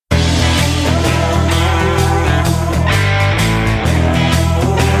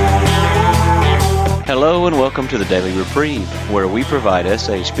Hello and welcome to the Daily Reprieve, where we provide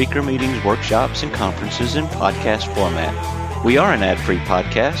essay speaker meetings, workshops, and conferences in podcast format. We are an ad-free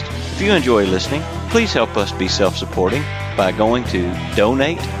podcast. If you enjoy listening, please help us be self-supporting by going to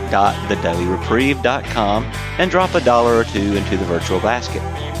donate.thedailyreprieve.com and drop $1 or $2 into the virtual basket.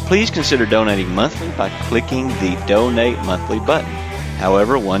 Please consider donating monthly by clicking the Donate Monthly button.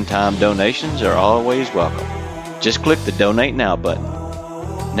 However, one-time donations are always welcome. Just click the Donate Now button.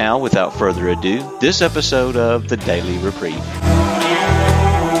 Now, without further ado, this episode of the Daily Reprieve.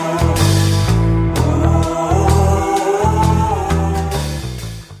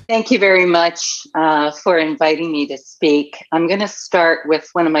 Thank you very much for inviting me to speak. I'm going to start with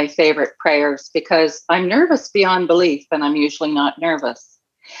one of my favorite prayers because I'm nervous beyond belief, and I'm usually not nervous.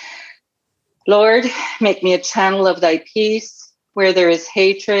 Lord, make me a channel of thy peace. Where there is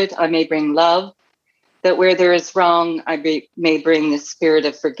hatred, I may bring love. That where there is wrong, I may bring the spirit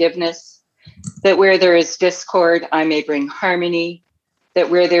of forgiveness. That where there is discord, I may bring harmony.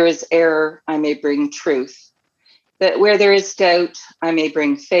 That where there is error, I may bring truth. That where there is doubt, I may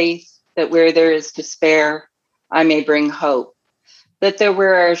bring faith. That where there is despair, I may bring hope. That there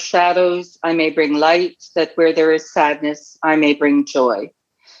where are shadows, I may bring light. That where there is sadness, I may bring joy.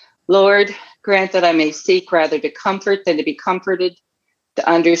 Lord, grant that I may seek rather to comfort than to be comforted, to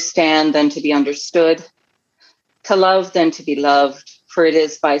understand than to be understood, to love than to be loved, for it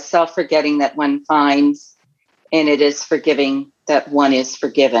is by self-forgetting that one finds, and it is forgiving that one is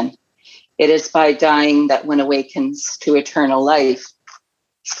forgiven. It is by dying that one awakens to eternal life.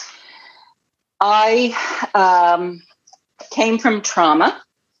 I came from trauma,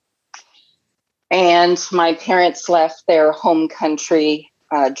 and my parents left their home country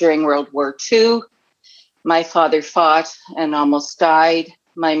during World War II. My father fought and almost died.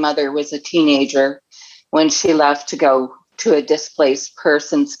 My mother was a teenager when she left to go to a displaced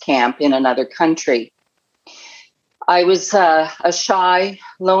persons camp in another country. I was a shy,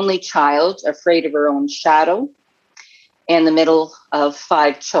 lonely child, afraid of her own shadow, in the middle of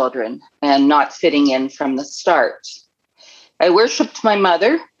 5 children and not fitting in from the start. I worshipped my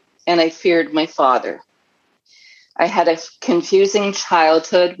mother and I feared my father. I had a confusing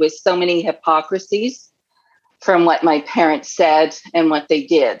childhood with so many hypocrisies from what my parents said and what they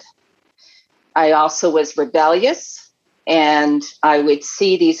did. I also was rebellious, and I would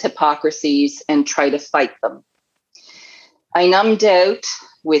see these hypocrisies and try to fight them. I numbed out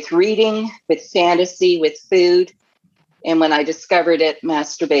with reading, with fantasy, with food, and when I discovered it,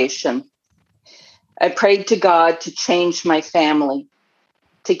 masturbation. I prayed to God to change my family,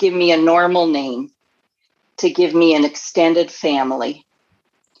 to give me a normal name, to give me an extended family.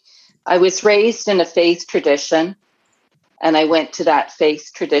 I was raised in a faith tradition, and I went to that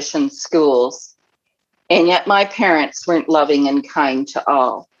faith tradition schools, and yet my parents weren't loving and kind to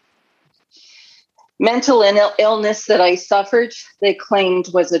all. Mental illness that I suffered, they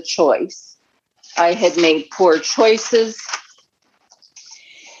claimed was a choice. I had made poor choices.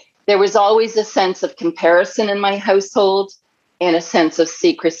 There was always a sense of comparison in my household and a sense of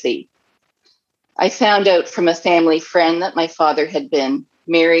secrecy. I found out from a family friend that my father had been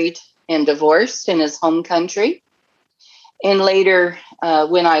married and divorced in his home country. And later,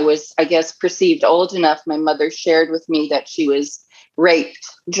 when I was, perceived old enough, my mother shared with me that she was raped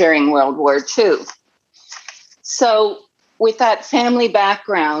during World War II. So with that family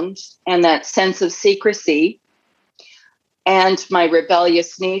background and that sense of secrecy and my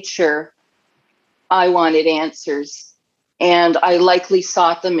rebellious nature, I wanted answers. And I likely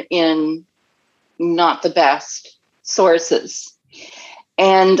sought them in not the best sources.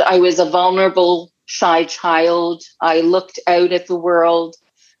 And I was a vulnerable, shy child. I looked out at the world.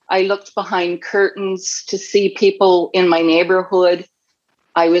 I looked behind curtains to see people in my neighborhood.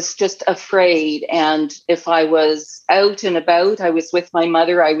 I was just afraid. And if I was out and about, I was with my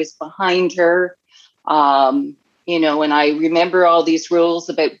mother, I was behind her. And I remember all these rules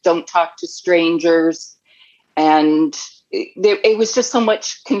about don't talk to strangers. And it was just so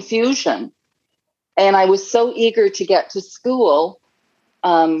much confusion. And I was so eager to get to school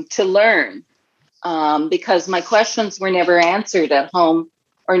to learn because my questions were never answered at home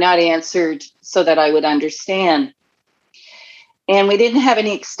or not answered so that I would understand. And we didn't have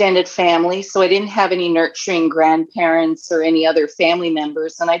any extended family, so I didn't have any nurturing grandparents or any other family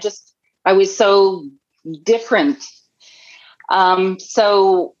members. And I was so different.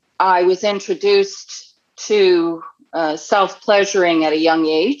 So I was introduced to self-pleasuring at a young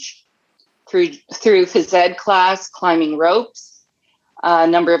age through phys ed class, climbing ropes. A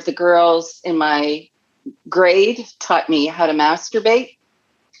number of the girls in my grade taught me how to masturbate.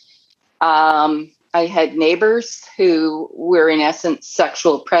 I had neighbors who were, in essence,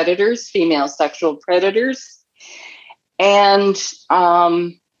 sexual predators, female sexual predators. And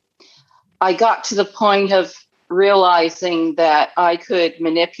I got to the point of realizing that I could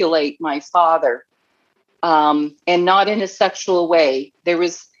manipulate my father, and not in a sexual way. There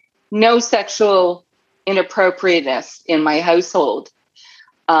was no sexual inappropriateness in my household.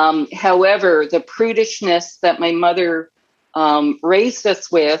 However, the prudishness that my mother raised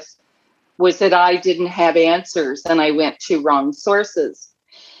us with was that I didn't have answers and I went to wrong sources.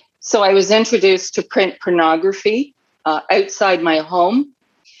 So I was introduced to print pornography outside my home.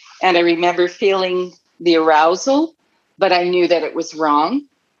 And I remember feeling the arousal, but I knew that it was wrong.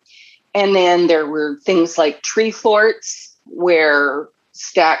 And then there were things like tree forts where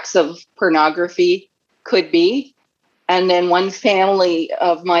stacks of pornography could be. And then one family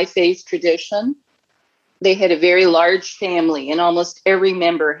of my faith tradition, they had a very large family, and almost every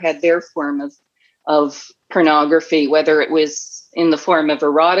member had their form of pornography, whether it was in the form of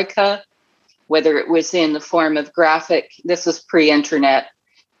erotica, whether it was in the form of graphic, this was pre-internet,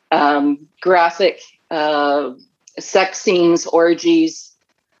 graphic sex scenes, orgies,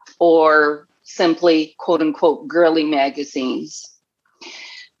 or simply quote unquote girly magazines.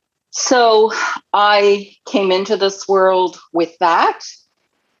 So I came into this world with that,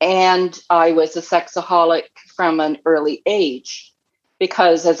 and I was a sexaholic from an early age,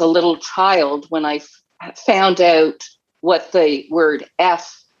 because as a little child, when I found out what the word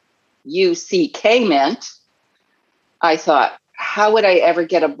F-U-C-K meant, I thought, how would I ever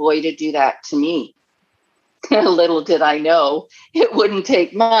get a boy to do that to me? Little did I know it wouldn't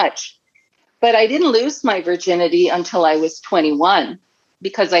take much. But I didn't lose my virginity until I was 21,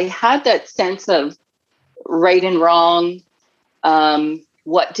 because I had that sense of right and wrong,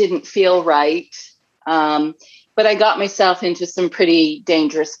 what didn't feel right. But I got myself into some pretty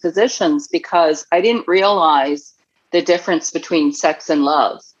dangerous positions because I didn't realize the difference between sex and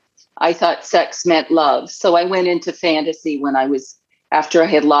love. I thought sex meant love. So I went into fantasy after I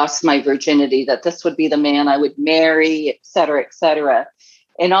had lost my virginity, that this would be the man I would marry, et cetera, et cetera.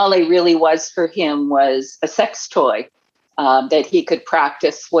 And all I really was for him was a sex toy that he could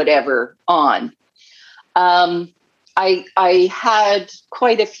practice whatever on. I had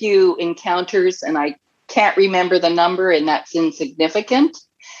quite a few encounters, and I can't remember the number, and that's insignificant.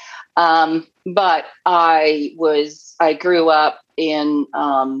 But I grew up in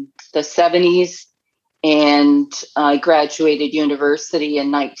the 70s, and I graduated university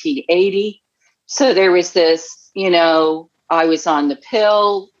in 1980. So there was this, I was on the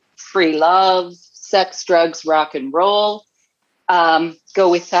pill, free love, sex, drugs, rock and roll. Go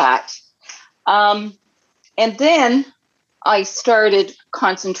with that. And then I started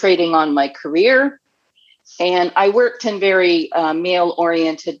concentrating on my career, and I worked in very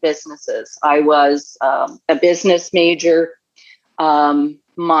male-oriented businesses. I was a business major.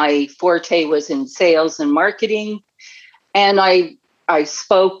 My forte was in sales and marketing, and I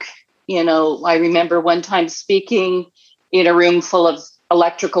spoke. I remember one time speaking in a room full of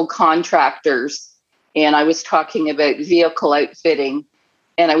electrical contractors, and I was talking about vehicle outfitting,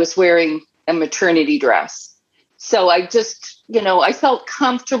 and I was wearing a maternity dress. So I just, I felt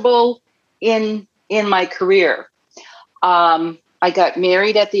comfortable in my career. I got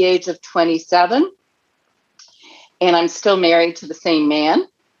married at the age of 27, and I'm still married to the same man.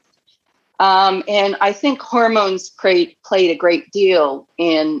 And I think hormones played a great deal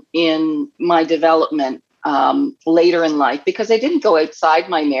in my development later in life, because I didn't go outside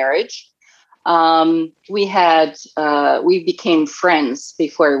my marriage. We became friends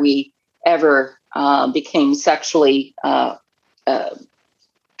before we ever became sexually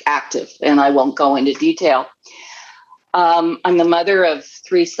active, and I won't go into detail. I'm the mother of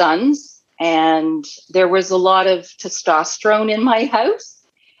 3 sons, and there was a lot of testosterone in my house.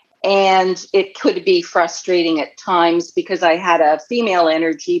 And it could be frustrating at times because I had a female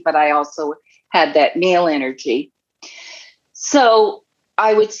energy, but I also had that male energy. So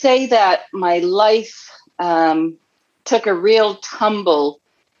I would say that my life took a real tumble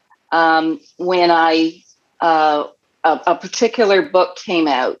when a particular book came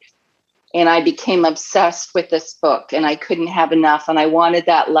out, and I became obsessed with this book, and I couldn't have enough, and I wanted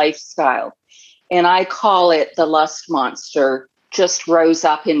that lifestyle. And I call it the lust monster just rose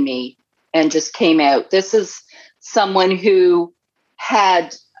up in me and just came out. This is someone who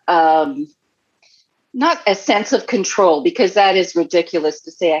had not a sense of control, because that is ridiculous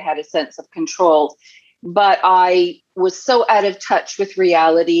to say I had a sense of control, but I was so out of touch with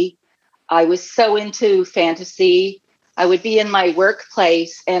reality. I was so into fantasy. I would be in my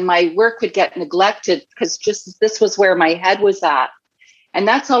workplace, and my work would get neglected because just this was where my head was at. And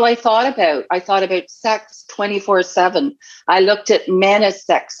that's all I thought about. I thought about sex 24/7. I looked at men as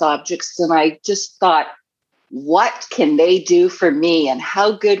sex objects and I just thought, what can they do for me? And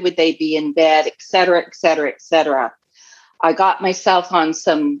how good would they be in bed, et cetera, et cetera, et cetera. I got myself on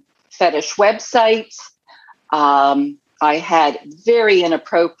some fetish websites. I had very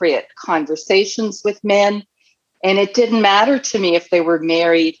inappropriate conversations with men. And it didn't matter to me if they were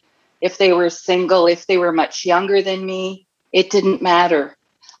married, if they were single, if they were much younger than me. It didn't matter.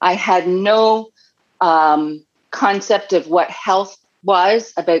 I had no concept of what health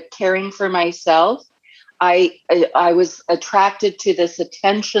was, about caring for myself. I was attracted to this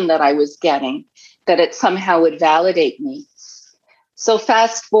attention that I was getting, that it somehow would validate me. So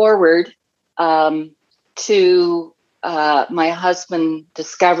fast forward to my husband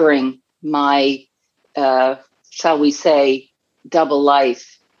discovering my, shall we say, double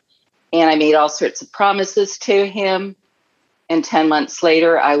life. And I made all sorts of promises to him. And 10 months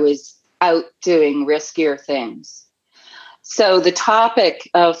later, I was out doing riskier things. So the topic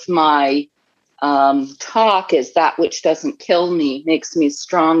of my talk is that which doesn't kill me makes me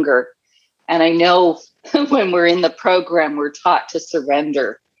stronger. And I know when we're in the program, we're taught to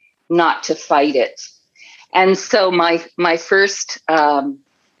surrender, not to fight it. And so my first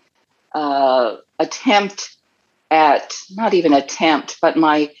attempt at, not even attempt, but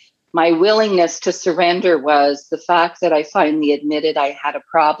my willingness to surrender was the fact that I finally admitted I had a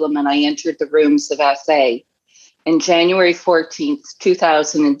problem and I entered the rooms of SA. And January 14th,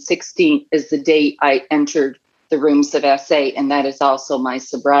 2016 is the date I entered the rooms of SA, and that is also my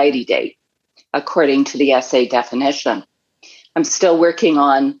sobriety date, according to the SA definition. I'm still working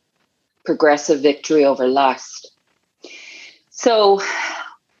on progressive victory over lust. So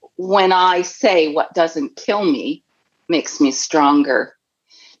when I say what doesn't kill me makes me stronger,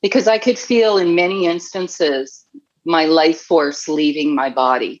 because I could feel in many instances my life force leaving my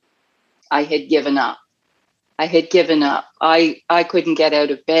body. I had given up. I couldn't get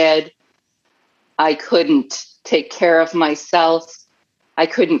out of bed. I couldn't take care of myself. I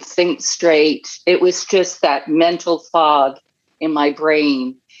couldn't think straight. It was just that mental fog in my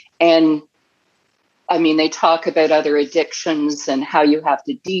brain. And I mean, they talk about other addictions and how you have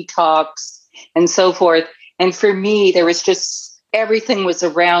to detox and so forth. And for me, there was just, everything was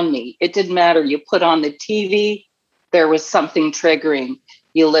around me. It didn't matter. You put on the TV, there was something triggering.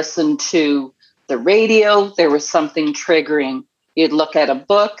 You listened to the radio, there was something triggering. You'd look at a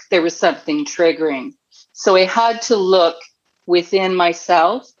book, there was something triggering. So I had to look within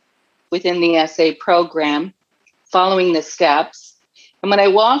myself, within the SA program, following the steps. And when I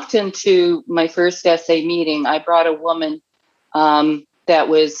walked into my first SA meeting, I brought a woman that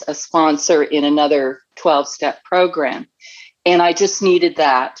was a sponsor in another 12-step program. And I just needed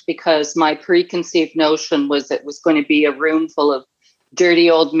that because my preconceived notion was it was going to be a room full of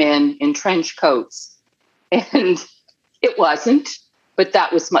dirty old men in trench coats. And it wasn't, but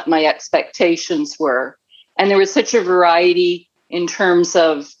that was what my expectations were. And there was such a variety in terms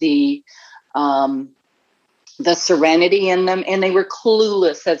of the serenity in them, and they were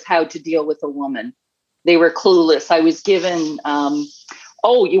clueless as how to deal with a woman. They were clueless. I was given,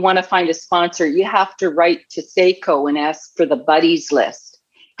 you want to find a sponsor, you have to write to Seiko and ask for the buddies list.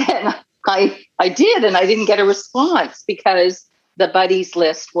 And I did, and I didn't get a response because the buddies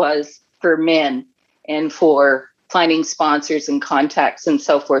list was for men and for finding sponsors and contacts and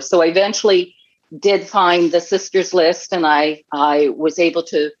so forth. So I eventually did find the sisters list, and I was able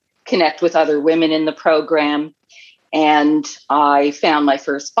to connect with other women in the program, and I found my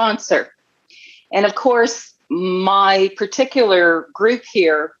first sponsor. And of course, my particular group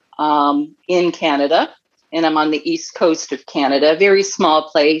here in Canada, and I'm on the east coast of Canada, a very small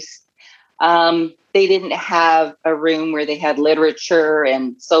place. They didn't have a room where they had literature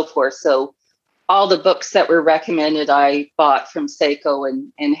and so forth. So all the books that were recommended, I bought from Seiko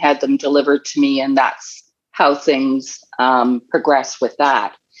and had them delivered to me. And that's how things progressed with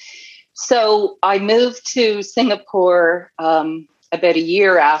that. So I moved to Singapore about a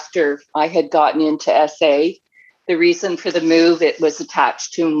year after I had gotten into SA. The reason for the move, it was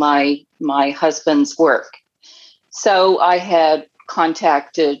attached to my husband's work. So I had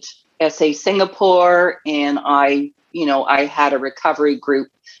contacted SA Singapore, and I had a recovery group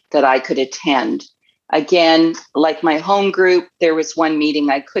that I could attend. Again, like my home group, there was one meeting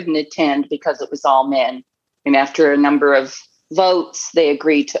I couldn't attend because it was all men. And after a number of votes, they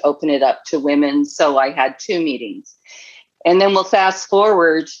agreed to open it up to women. So I had 2 meetings. And then we'll fast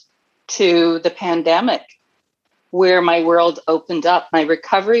forward to the pandemic, where my world opened up. My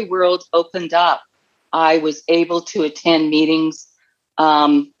recovery world opened up. I was able to attend meetings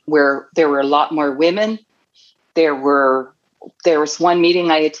where there were a lot more women. There were there was one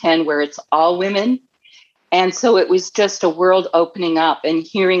meeting I attend where it's all women. And so it was just a world opening up and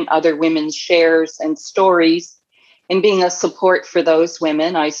hearing other women's shares and stories and being a support for those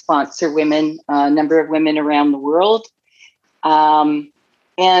women. I sponsor women, a number of women around the world.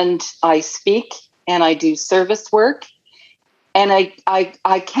 And I speak and I do service work. And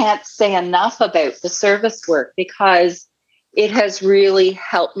I can't say enough about the service work because it has really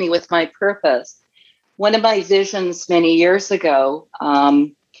helped me with my purpose. One of my visions many years ago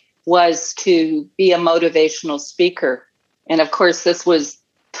was to be a motivational speaker. And of course, this was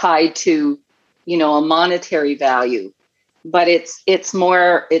tied to, a monetary value. But it's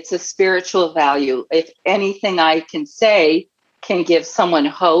a spiritual value. If anything I can say can give someone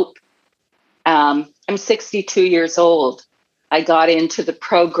hope. I'm 62 years old. I got into the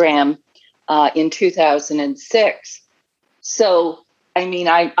program in 2006. So,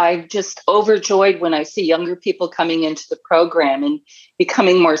 I'm just overjoyed when I see younger people coming into the program and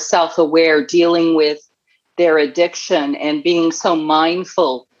becoming more self-aware, dealing with their addiction and being so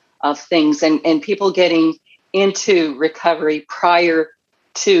mindful of things and people getting into recovery prior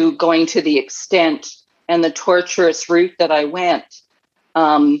to going to the extent and the torturous route that I went.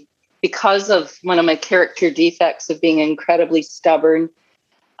 Because of one of my character defects of being incredibly stubborn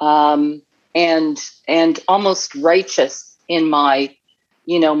and almost righteous in my,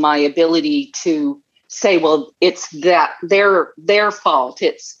 my ability to say, well, it's that their fault.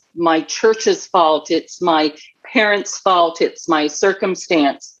 It's my church's fault. It's my parents' fault. It's my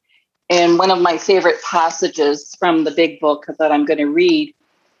circumstance. And one of my favorite passages from the big book that I'm going to read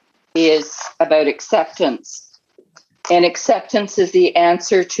is about acceptance. And acceptance is the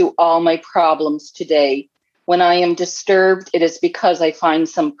answer to all my problems today. When I am disturbed, it is because I find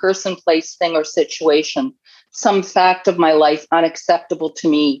some person, place, thing, or situation, some fact of my life unacceptable to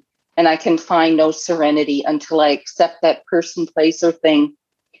me, and I can find no serenity until I accept that person, place, or thing,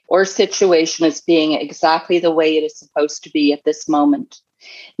 or situation as being exactly the way it is supposed to be at this moment.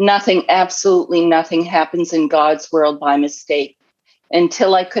 Nothing, absolutely nothing happens in God's world by mistake.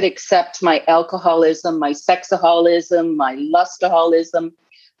 Until I could accept my alcoholism, my sexaholism, my lustaholism,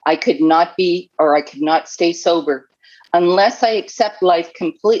 I could not be or I could not stay sober. Unless I accept life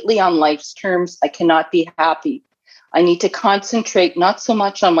completely on life's terms, I cannot be happy. I need to concentrate not so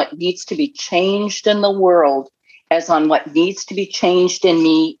much on what needs to be changed in the world as on what needs to be changed in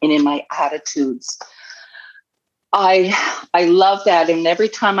me and in my attitudes. I love that. And every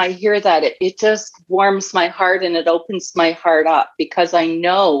time I hear that, it just warms my heart and it opens my heart up because I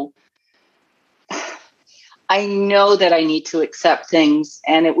know that I need to accept things.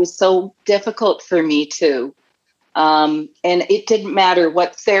 And it was so difficult for me to. And it didn't matter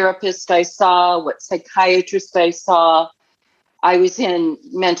what therapist I saw, what psychiatrist I saw. I was in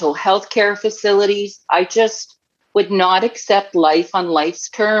mental health care facilities. I just would not accept life on life's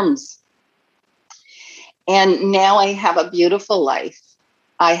terms. And now I have a beautiful life.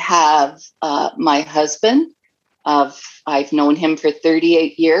 I have my husband. I've known him for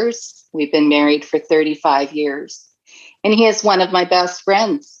 38 years. We've been married for 35 years. And he is one of my best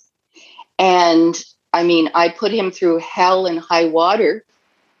friends. And I put him through hell and high water.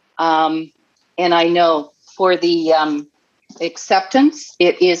 And I know for the acceptance,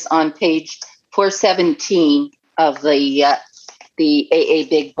 it is on page 417 of the AA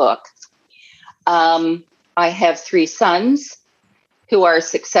Big Book. I have 3 sons who are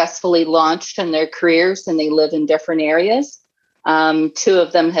successfully launched in their careers and they live in different areas. 2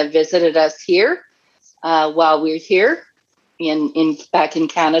 of them have visited us here while we're here back in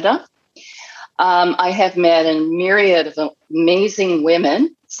Canada. I have met a myriad of amazing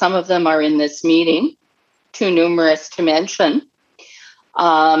women. Some of them are in this meeting, too numerous to mention.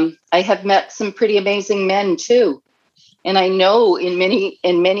 I have met some pretty amazing men too. And I know in many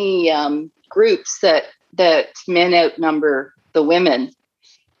groups that men outnumber the women.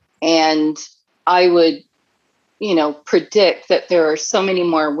 And I would, predict that there are so many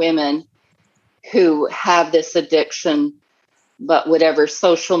more women who have this addiction, but whatever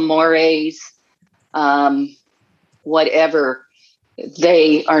social mores, whatever,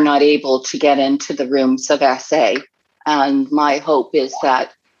 they are not able to get into the rooms of SA. And my hope is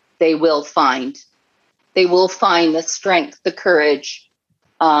that they will find the strength, the courage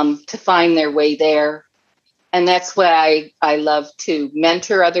to find their way there. And that's why I love to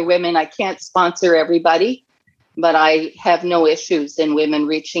mentor other women. I can't sponsor everybody, but I have no issues in women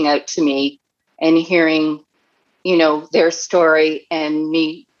reaching out to me and hearing, their story and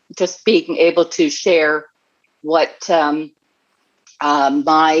me just being able to share what my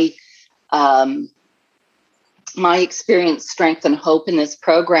experience, strength, and hope in this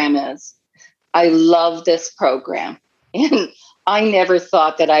program is. I love this program. And I never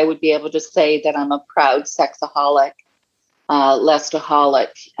thought that I would be able to say that I'm a proud sexaholic, lustaholic.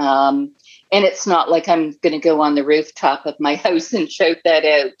 And it's not like I'm going to go on the rooftop of my house and shout that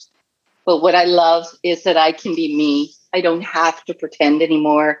out. But what I love is that I can be me. I don't have to pretend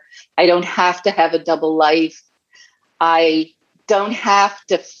anymore. I don't have to have a double life. I don't have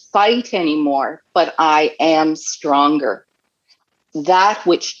to fight anymore, but I am stronger. That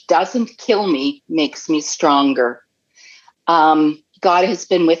which doesn't kill me makes me stronger. God has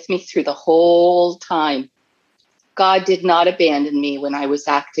been with me through the whole time. God did not abandon me when I was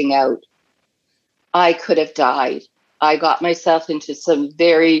acting out. I could have died. I got myself into some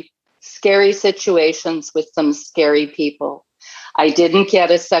very scary situations with some scary people. I didn't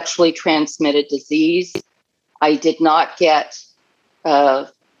get a sexually transmitted disease. I did not get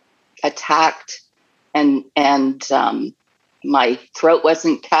attacked, and my throat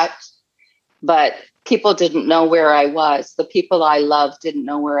wasn't cut. But people didn't know where I was. The people I loved didn't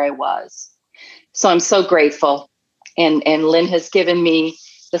know where I was. So I'm so grateful. And Lynn has given me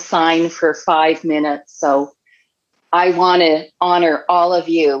the sign for 5 minutes. So I want to honor all of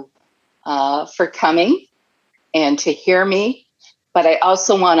you for coming and to hear me. But I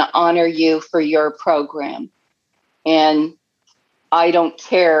also want to honor you for your program. And I don't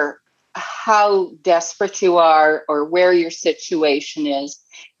care how desperate you are or where your situation is.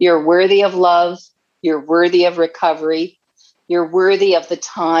 You're worthy of love. You're worthy of recovery. You're worthy of the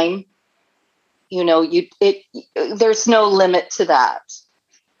time. You know, there's no limit to that.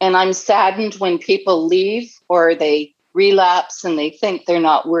 And I'm saddened when people leave or they relapse and they think they're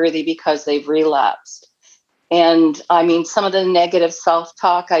not worthy because they've relapsed. And I mean, some of the negative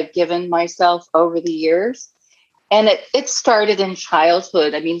self-talk I've given myself over the years, and it started in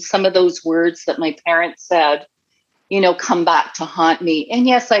childhood. I mean, some of those words that my parents said, come back to haunt me. And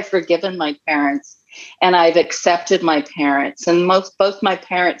yes, I've forgiven my parents and I've accepted my parents. And both my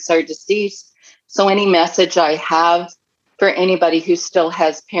parents are deceased. So any message I have for anybody who still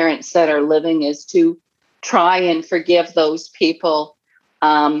has parents that are living is to try and forgive those people,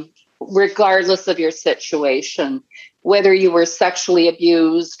 regardless of your situation, whether you were sexually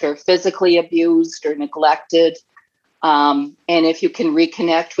abused or physically abused or neglected. And if you can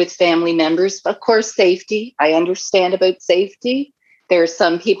reconnect with family members, of course, safety. I understand about safety. There are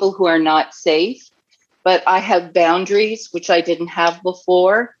some people who are not safe, but I have boundaries, which I didn't have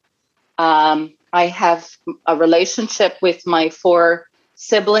before. I have a relationship with my 4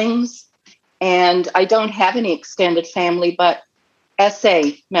 siblings, and I don't have any extended family, but SA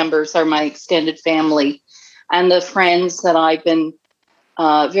members are my extended family. And the friends that I've been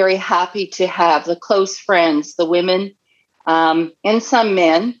very happy to have, the close friends, the women, and some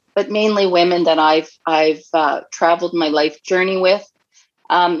men, but mainly women that I've traveled my life journey with.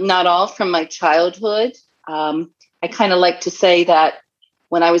 Not all from my childhood. I kind of like to say that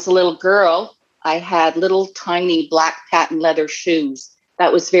when I was a little girl, I had little tiny black patent leather shoes.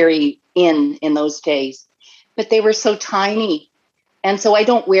 That was very in those days, but they were so tiny. And so I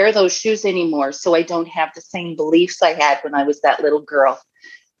don't wear those shoes anymore. So I don't have the same beliefs I had when I was that little girl.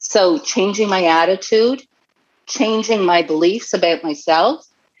 So changing my attitude, changing my beliefs about myself,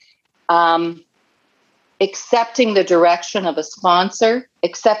 accepting the direction of a sponsor,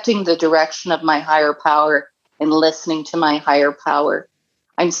 accepting the direction of my higher power, and listening to my higher power.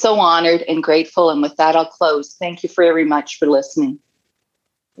 I'm so honored and grateful. And with that, I'll close. Thank you very much for listening.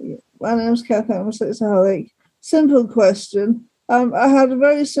 My name's Kath. I'm a sexaholic. Simple question. I had a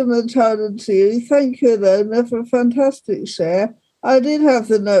very similar childhood to you. Thank you, Ilona, for a fantastic share. I did have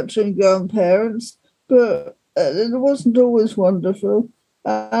the nurturing grandparents, but it wasn't always wonderful.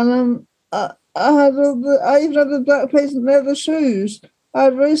 And I even had the black patent leather shoes. I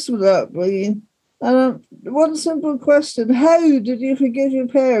had very similar upbringing. And one simple question: how did you forgive your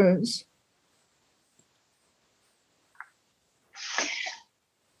parents?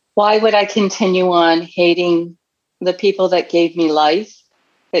 Why would I continue on hating the people that gave me life,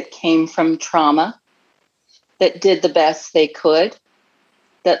 that came from trauma, that did the best they could,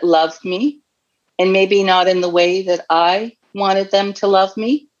 that loved me, and maybe not in the way that I wanted them to love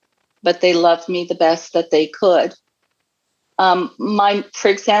me, but they loved me the best that they could. For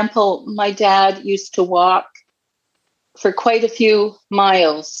example, my dad used to walk for quite a few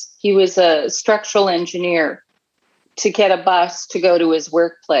miles. He was a structural engineer, to get a bus to go to his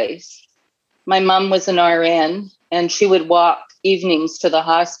workplace. My mom was an RN, and she would walk evenings to the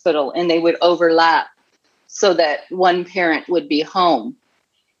hospital, and they would overlap so that one parent would be home.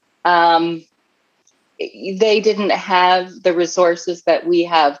 They didn't have the resources that we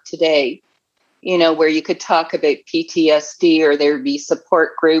have today, where you could talk about PTSD, or there would be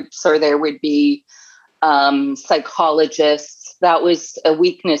support groups, or there would be psychologists. That was a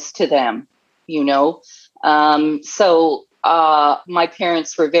weakness to them, So my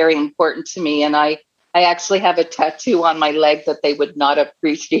parents were very important to me, and I actually have a tattoo on my leg that they would not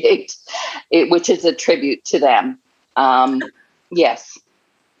appreciate, which is a tribute to them. Yes.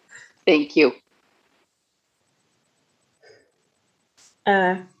 Thank you.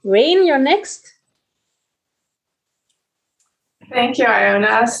 Rain, you're next. Thank you,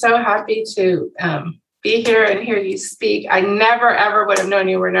 Ilona. So happy to be here and hear you speak. I never, ever would have known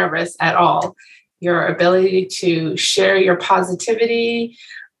you were nervous at all. Your ability to share your positivity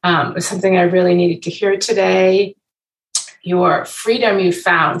was something I really needed to hear today. Your freedom you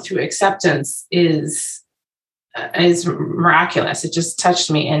found through acceptance is miraculous. It just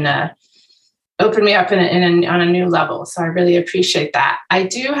touched me and opened me up on a new level. So I really appreciate that. I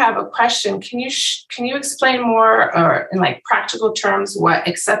do have a question. Can you explain more, or in like practical terms, what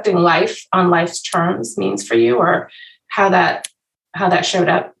accepting life on life's terms means for you, or how that showed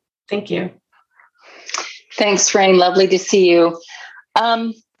up? Thank you. Thanks, Rain. Lovely to see you.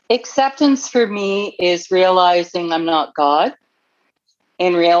 Acceptance for me is realizing I'm not God,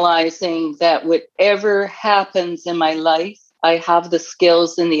 and realizing that whatever happens in my life, I have the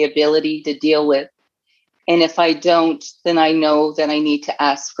skills and the ability to deal with. And if I don't, then I know that I need to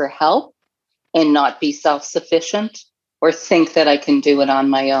ask for help and not be self-sufficient or think that I can do it on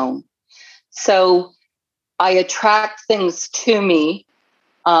my own. So I attract things to me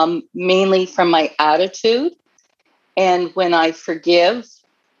mainly from my attitude. And when I forgive,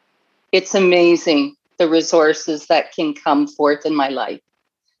 it's amazing the resources that can come forth in my life.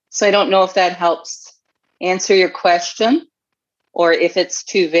 So I don't know if that helps answer your question, or if it's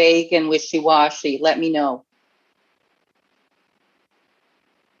too vague and wishy-washy. Let me know.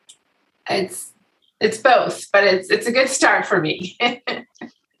 It's both, but it's a good start for me.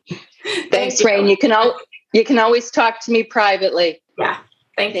 Thanks, Rain. You can always talk to me privately. Yeah.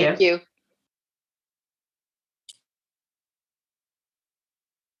 Thank you.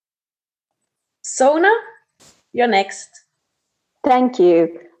 Sona, you're next. Thank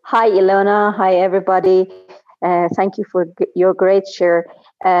you. Hi, Ilona. Hi, everybody. Thank you for your great share.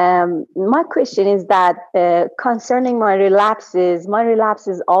 My question is that concerning my relapses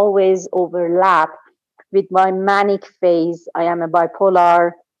always overlap with my manic phase. I am a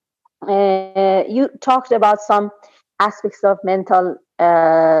bipolar. You talked about some aspects of mental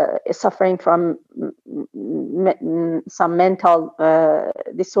suffering from some mental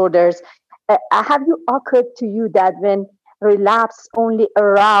disorders. Have you occurred to you that when relapse only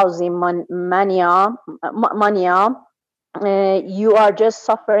arouse in mania, you are just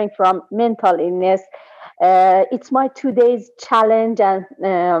suffering from mental illness? It's my 2 days challenge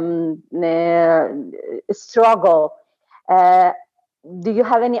and struggle. Do you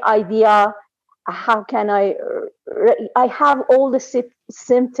have any idea how can I have all the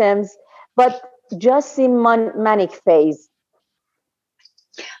symptoms, but just in manic phase?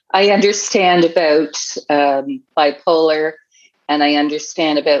 I understand about bipolar, and I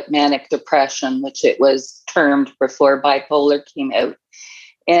understand about manic depression, which it was termed before bipolar came out.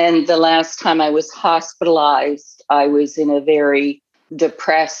 And the last time I was hospitalized, I was in a very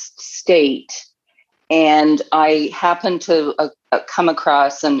depressed state. And I happened to come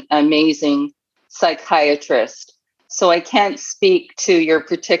across an amazing psychiatrist. So I can't speak to your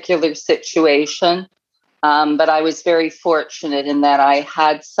particular situation. But I was very fortunate in that I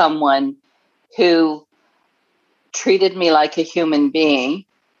had someone who treated me like a human being,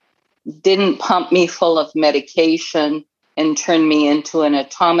 didn't pump me full of medication and turn me into an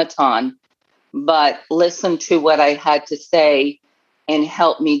automaton, but listened to what I had to say and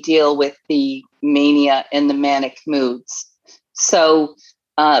helped me deal with the mania and the manic moods. So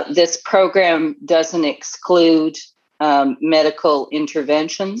this program doesn't exclude medical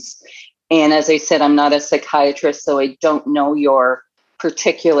interventions. And as I said, I'm not a psychiatrist, so I don't know your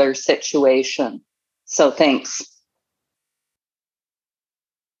particular situation. So thanks.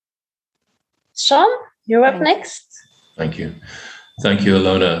 Sean, you're up next. Thank you. Thank you,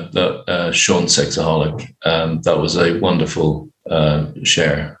 Ilona. Sean Sexaholic. That was a wonderful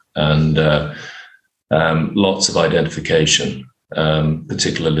share, and lots of identification,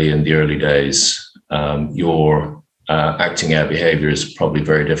 particularly in the early days. Your acting out behavior is probably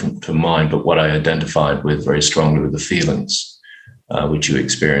very different from mine, but what I identified with very strongly were the feelings which you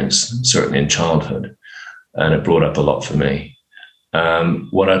experienced, certainly in childhood, and it brought up a lot for me.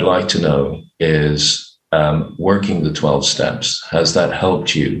 What I'd like to know is, working the 12 steps, has that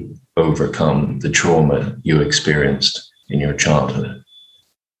helped you overcome the trauma you experienced in your childhood?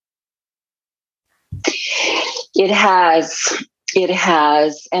 It has. It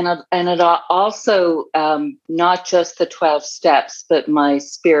has, and it also not just the 12 steps, but my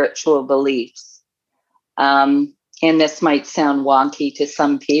spiritual beliefs. And this might sound wonky to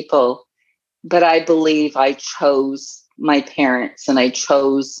some people, but I believe I chose my parents and I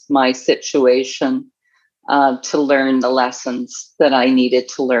chose my situation to learn the lessons that I needed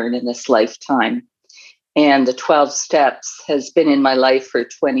to learn in this lifetime. And the 12 steps has been in my life for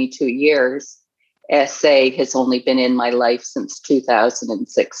 22 years. SA has only been in my life since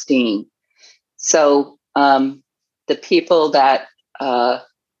 2016. So the people that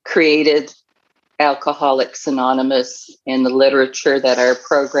created Alcoholics Anonymous and the literature that our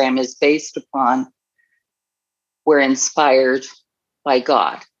program is based upon were inspired by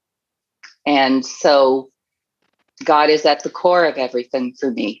God. And so God is at the core of everything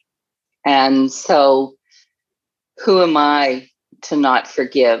for me. And so who am I to not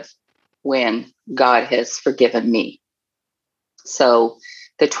forgive when God has forgiven me? So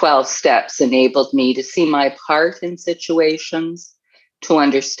the 12 steps enabled me to see my part in situations, to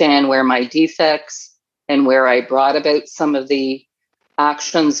understand where my defects and where I brought about some of the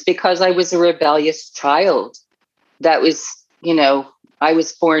actions, because I was a rebellious child. That was, I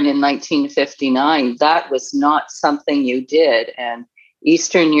was born in 1959. That was not something you did. And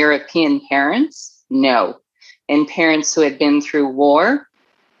Eastern European parents, no. And parents who had been through war,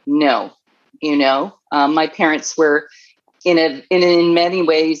 no. My parents were in many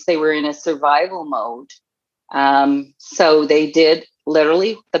ways, they were in a survival mode. So they did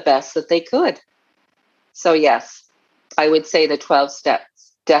literally the best that they could. So yes, I would say the 12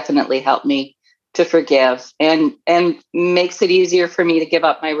 steps definitely helped me to forgive and makes it easier for me to give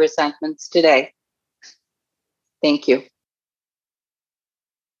up my resentments today. Thank you.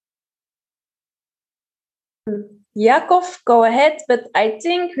 Yakov, go ahead, but I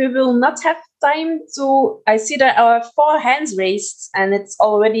think we will not have time to. I see that our 4 hands raised and it's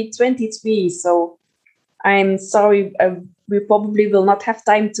already 23, so I'm sorry, we probably will not have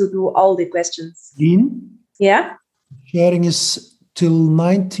time to do all the questions. Dean? Yeah? Sharing is till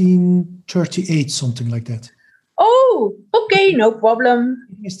 1938, something like that. Oh, okay, no problem.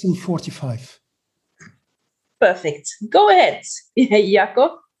 It's still 45. Perfect. Go ahead,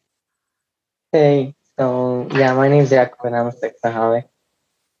 Jacob. Hey, so yeah, my name's Jacob and I'm a sexaholic.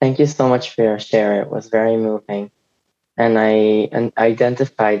 Thank you so much for your share. It was very moving. And I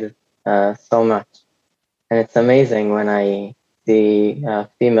identified so much. And it's amazing when I see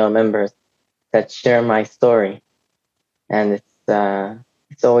female members that share my story. And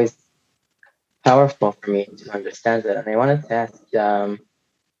it's always powerful for me to understand it. And I wanted to ask,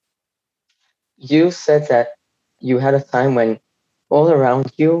 you said that you had a time when all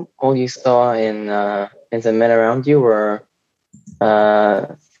around you, all you saw in the men around you were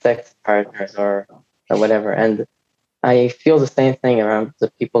sex partners or whatever. And I feel the same thing around the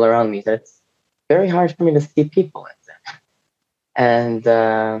people around me. That it's very hard for me to see people like that. And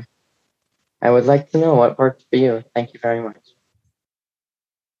I would like to know what worked for you. Thank you very much.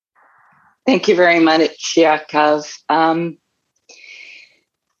 Thank you very much, Yakov.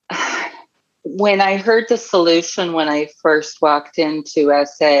 When I heard the solution when I first walked into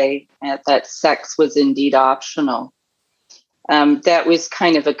SA, that sex was indeed optional, that was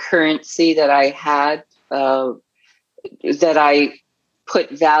kind of a currency that I had, that I put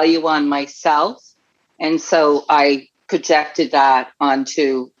value on myself. And so I projected that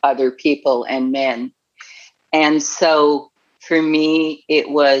onto other people and men. And so for me, it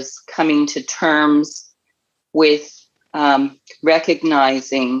was coming to terms with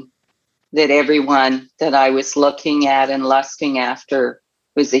recognizing that everyone that I was looking at and lusting after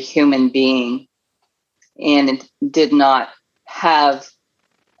was a human being and did not have,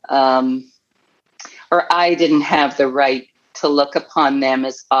 or I didn't have the right to look upon them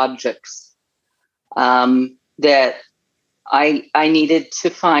as objects, that I needed to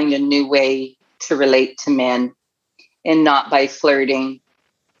find a new way to relate to men, and not by flirting,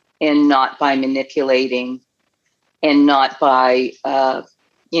 and not by manipulating, and not by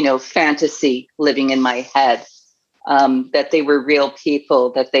fantasy living in my head, that they were real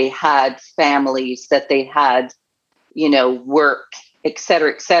people, that they had families, that they had, work, et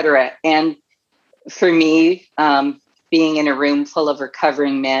cetera. And for me, being in a room full of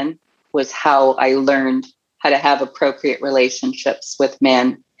recovering men was how I learned how to have appropriate relationships with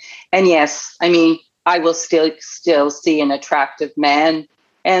men. And yes, I mean, I will still see an attractive man,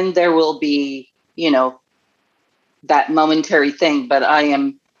 and there will be, that momentary thing, but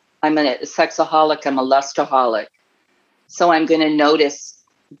I'm a sexaholic, I'm a lustaholic. So I'm going to notice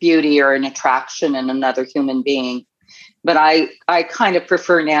beauty or an attraction in another human being. But I kind of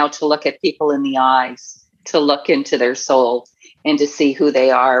prefer now to look at people in the eyes, to look into their soul and to see who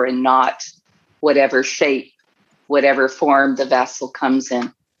they are and not whatever shape, whatever form the vessel comes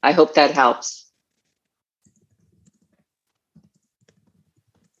in. I hope that helps.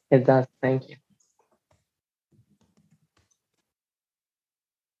 It does. Thank you.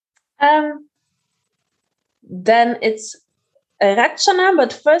 Then it's Rachana,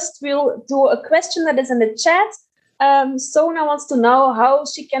 but first we'll do a question that is in the chat. Sona wants to know how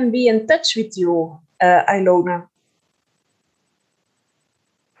she can be in touch with you, Ilona.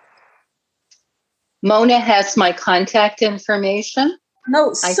 Mona has my contact information.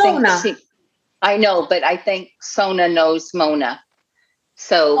 No, Sona. I know, but I think Sona knows Mona.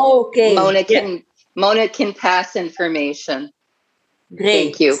 So okay. Mona can pass information.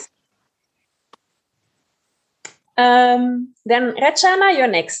 Great. Thank you. Then Rachana, you're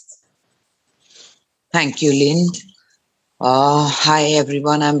next. Thank you, Lynn. Hi,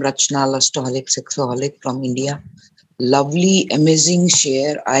 everyone. I'm Rachna, Lustaholic, Sexaholic from India. Lovely, amazing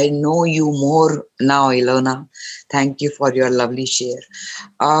share. I know you more now, Ilona. Thank you for your lovely share.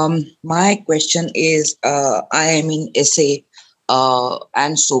 My question is, I am in SA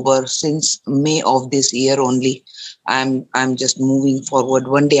and sober since May of this year only. I'm just moving forward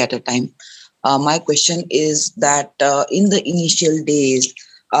one day at a time. My question is that in the initial days,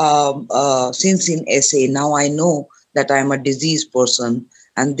 since in SA, now I know that I'm a diseased person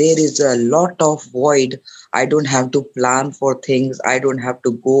and there is a lot of void. I don't have to plan for things. I don't have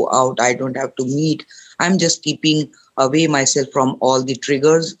to go out. I don't have to meet. I'm just keeping away myself from all the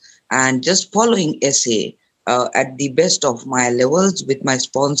triggers and just following SA at the best of my levels with my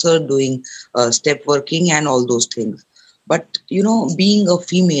sponsor, doing step working and all those things. But, being a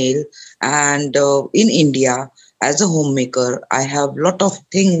female and in India as a homemaker, I have a lot of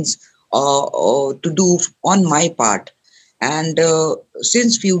things to do on my part. And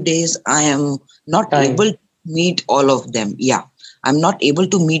since few days, I am not able to meet all of them. Yeah, I'm not able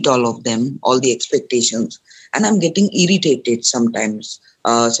to meet all of them, all the expectations. And I'm getting irritated sometimes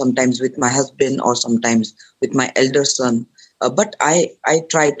with my husband or sometimes with my elder son. But I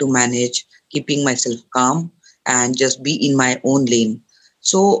try to manage keeping myself calm and just be in my own lane.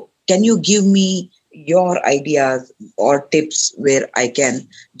 So can you give me your ideas or tips where I can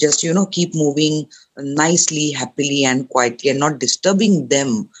just, keep moving nicely, happily and quietly and not disturbing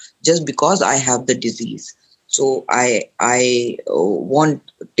them just because I have the disease? So I want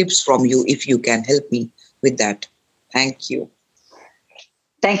tips from you if you can help me with that. Thank you.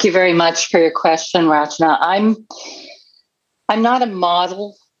 Thank you very much for your question, Rachna. I'm not a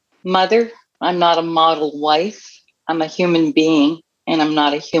model mother. I'm not a model wife. I'm a human being, and I'm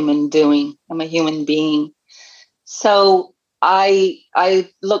not a human doing. I'm a human being. So I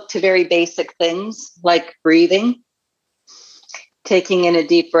look to very basic things like breathing, taking in a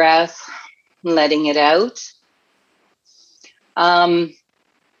deep breath, letting it out. I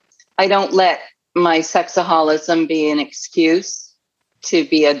don't let my sexaholism be an excuse to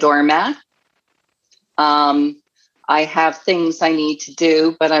be a doormat. I have things I need to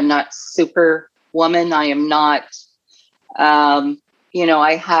do, but I'm not superwoman. I am not,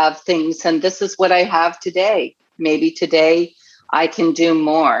 I have things, and this is what I have today. Maybe today I can do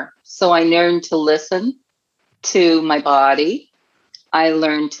more. So I learned to listen to my body. I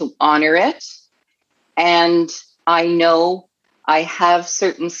learned to honor it. And I know I have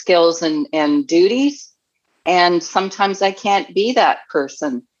certain skills and duties, and sometimes I can't be that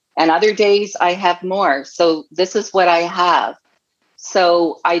person. And other days I have more. So this is what I have.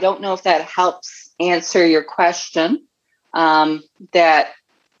 So I don't know if that helps answer your question. That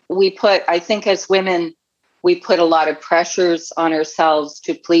I think as women, we put a lot of pressures on ourselves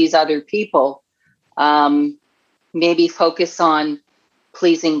to please other people. Maybe focus on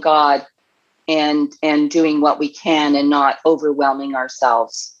pleasing God and doing what we can and not overwhelming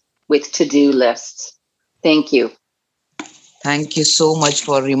ourselves with to-do lists. Thank you. Thank you so much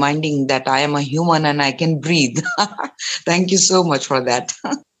for reminding that I am a human and I can breathe. Thank you so much for that.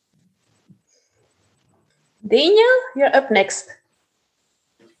 Daniel, you're up next.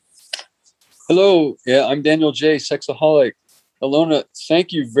 Hello. Yeah, I'm Daniel J., Sexaholic. Ilona,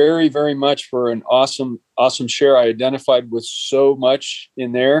 thank you very, very much for an awesome share. I identified with so much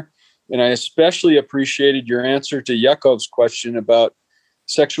in there. And I especially appreciated your answer to Yakov's question about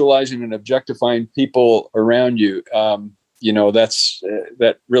sexualizing and objectifying people around you.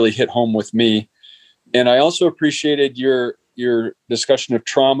 That really hit home with me. And I also appreciated your discussion of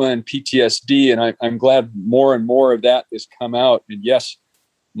trauma and PTSD. And I'm glad more and more of that has come out. And yes,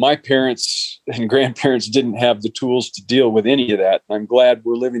 my parents and grandparents didn't have the tools to deal with any of that. I'm glad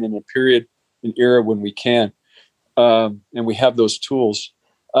we're living in an era when we can, and we have those tools.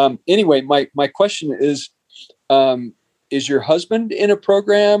 Anyway, my question is, is your husband in a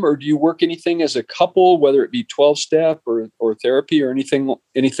program, or do you work anything as a couple, whether it be 12-step or therapy or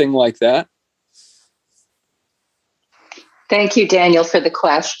anything like that? Thank you, Daniel, for the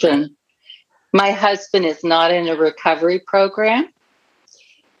question. My husband is not in a recovery program.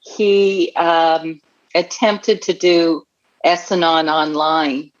 He attempted to do S-Anon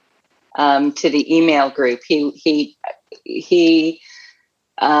online to the email group. He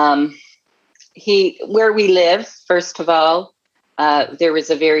where we live, first of all, there was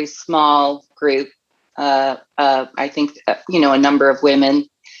a very small group. I think, a number of women.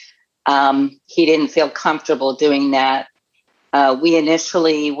 He didn't feel comfortable doing that. We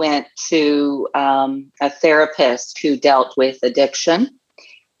initially went to a therapist who dealt with addiction,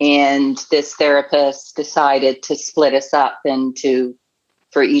 and this therapist decided to split us up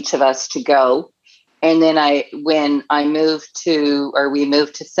for each of us to go. And then when we moved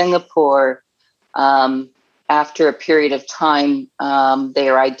to Singapore, after a period of time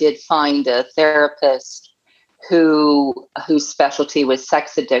there, I did find a therapist whose specialty was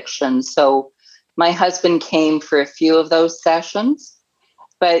sex addiction. So my husband came for a few of those sessions,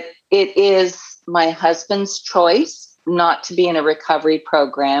 but it is my husband's choice not to be in a recovery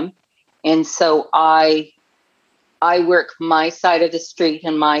program. And so I work my side of the street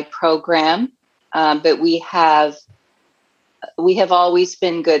in my program, but we have always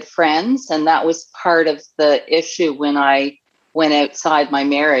been good friends. And that was part of the issue when I went outside my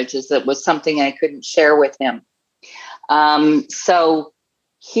marriage, is it was something I couldn't share with him. So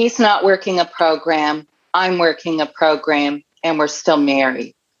he's not working a program. I'm working a program, and we're still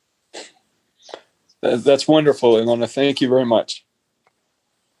married. That's wonderful, Ilona. Thank you very much.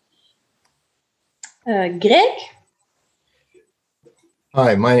 Greg?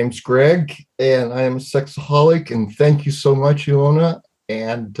 Hi, my name's Greg, and I am a sexaholic, and thank you so much, Ilona.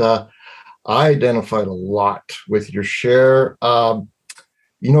 And I identified a lot with your share.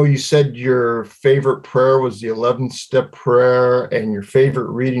 You said your favorite prayer was the 11th-step prayer, and your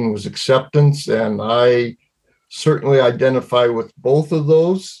favorite reading was acceptance, and I certainly identify with both of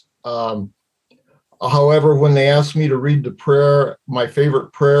those. However, when they ask me to read the prayer, my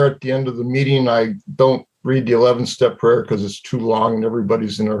favorite prayer at the end of the meeting, I don't read the 11th-step prayer because it's too long and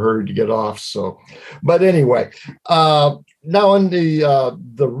everybody's in a hurry to get off. So, but anyway, now in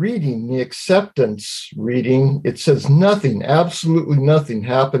the reading, the acceptance reading, it says nothing, absolutely nothing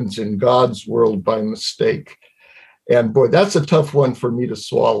happens in God's world by mistake. And boy, that's a tough one for me to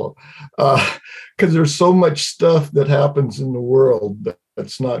swallow, because there's so much stuff that happens in the world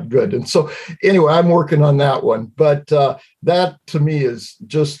that's not good. And so anyway, I'm working on that one. But that to me is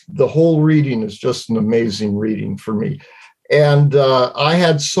just, the whole reading is just an amazing reading for me. And I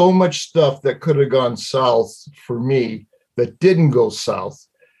had so much stuff that could have gone south for me that didn't go south.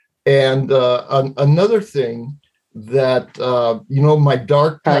 And another thing that, my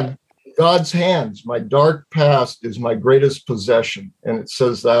dark past, God's hands, my dark past is my greatest possession. And it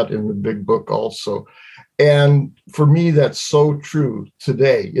says that in the big book also. And for me, that's so true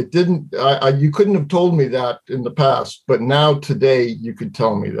today. It didn't, you couldn't have told me that in the past, but now today you could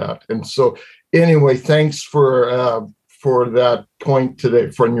tell me that. And so anyway, thanks for that point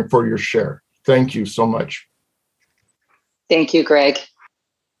today, for your share. Thank you so much. Thank you, Greg.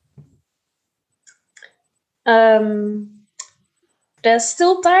 There's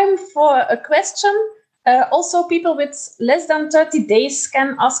still time for a question. Also, people with less than 30 days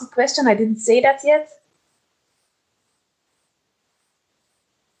can ask a question. I didn't say that yet.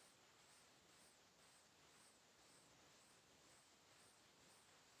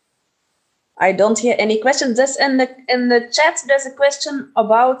 I don't hear any questions. There's in the chat, there's a question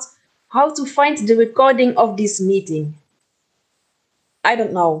about how to find the recording of this meeting. I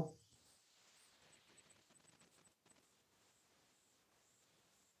don't know.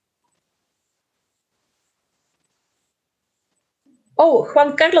 Oh,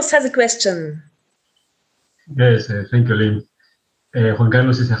 Juan Carlos has a question. Yes, thank you, Lynn. Juan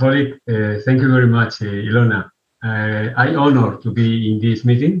Carlos is a holic. Thank you very much, Ilona. I honor to be in this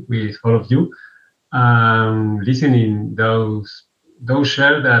meeting with all of you, listening those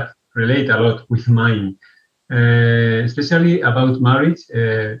shares that relate a lot with mine, especially about marriage.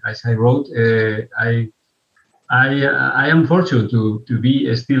 As I wrote, I am fortunate to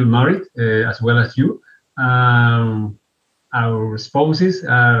be still married, as well as you. Our spouses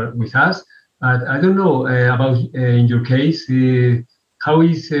are with us, but I don't know about in your case, how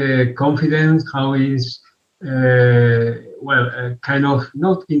is confidence, how is kind of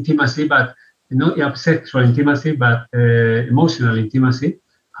not intimacy, but not sexual intimacy, but emotional intimacy.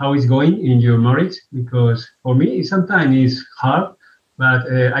 How is going in your marriage? Because for me, sometimes it's hard, but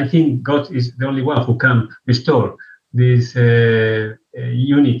I think God is the only one who can restore this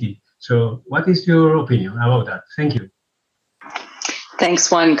unity. So what is your opinion about that? Thank you.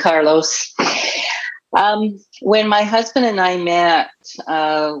 Thanks, Juan Carlos. When my husband and I met,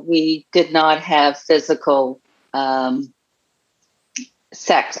 we did not have physical a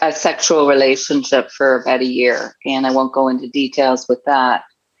sexual relationship for about a year, and I won't go into details with that.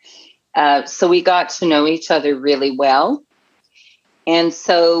 So we got to know each other really well. And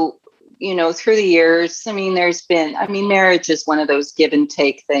so, through the years, marriage is one of those give and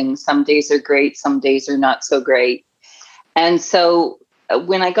take things. Some days are great, some days are not so great. And so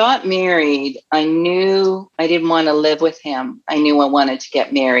when I got married, I knew I didn't want to live with him. I knew I wanted to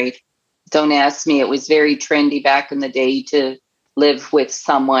get married. Don't ask me. It was very trendy back in the day to live with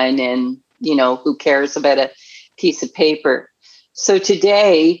someone, and, who cares about a piece of paper. So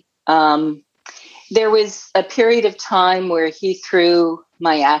today, there was a period of time where he threw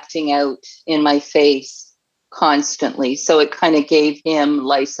my acting out in my face constantly. So it kind of gave him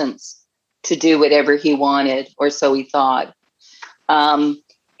license to do whatever he wanted, or so he thought. And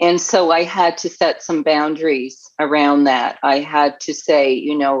so I had to set some boundaries around that. I had to say,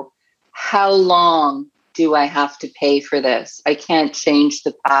 how long do I have to pay for this? I can't change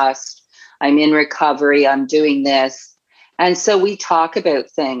the past. I'm in recovery. I'm doing this. And so we talk about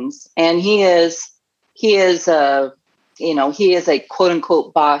things, and he is a quote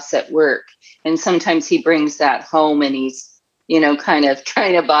unquote boss at work. And sometimes he brings that home, and he's, kind of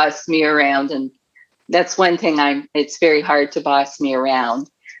trying to boss me around. And that's one thing it's very hard to boss me around.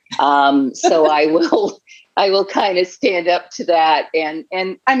 So I will kind of stand up to that. And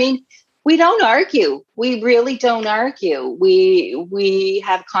we don't argue. We really don't argue. We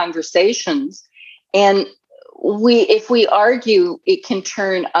have conversations, and if we argue, it can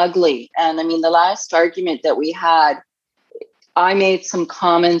turn ugly. And the last argument that we had, I made some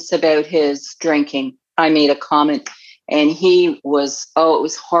comments about his drinking. I made a comment, and it was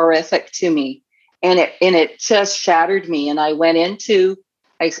horrific to me. And it just shattered me. And I went into,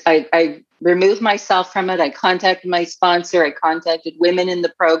 I removed myself from it. I contacted my sponsor. I contacted women in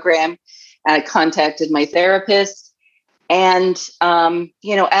the program. And I contacted my therapist. And,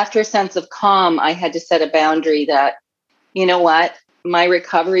 after a sense of calm, I had to set a boundary that, my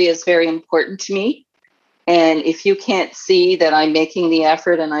recovery is very important to me. And if you can't see that I'm making the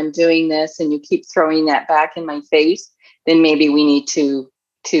effort and I'm doing this, and you keep throwing that back in my face, then maybe we need to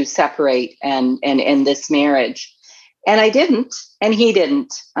separate and end this marriage. And I didn't, and he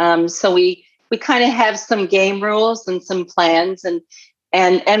didn't. So we kind of have some game rules and some plans, and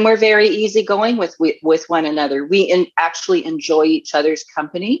we're very easygoing with one another. We actually enjoy each other's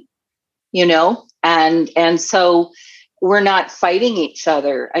company, and so we're not fighting each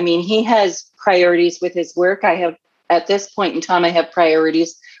other. He has priorities with his work. At this point in time, I have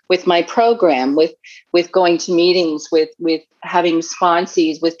priorities with my program, with going to meetings, with having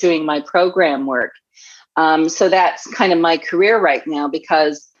sponsees, with doing my program work. So that's kind of my career right now,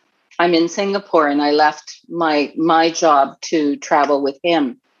 because I'm in Singapore and I left my job to travel with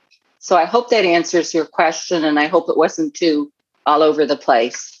him. So I hope that answers your question, and I hope it wasn't too all over the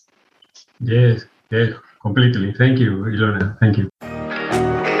place. Yes, completely. Thank you, Ilona. Thank you.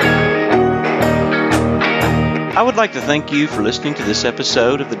 I would like to thank you for listening to this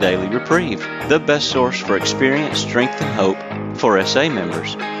episode of the Daily Reprieve, the best source for experience, strength, and hope for SA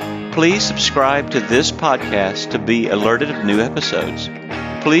members. Please subscribe to this podcast to be alerted of new episodes.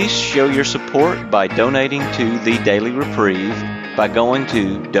 Please show your support by donating to The Daily Reprieve by going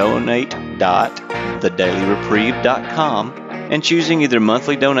to donate.thedailyreprieve.com and choosing either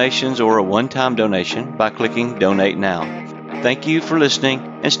monthly donations or a one-time donation by clicking Donate Now. Thank you for listening,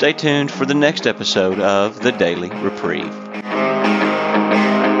 and stay tuned for the next episode of The Daily Reprieve.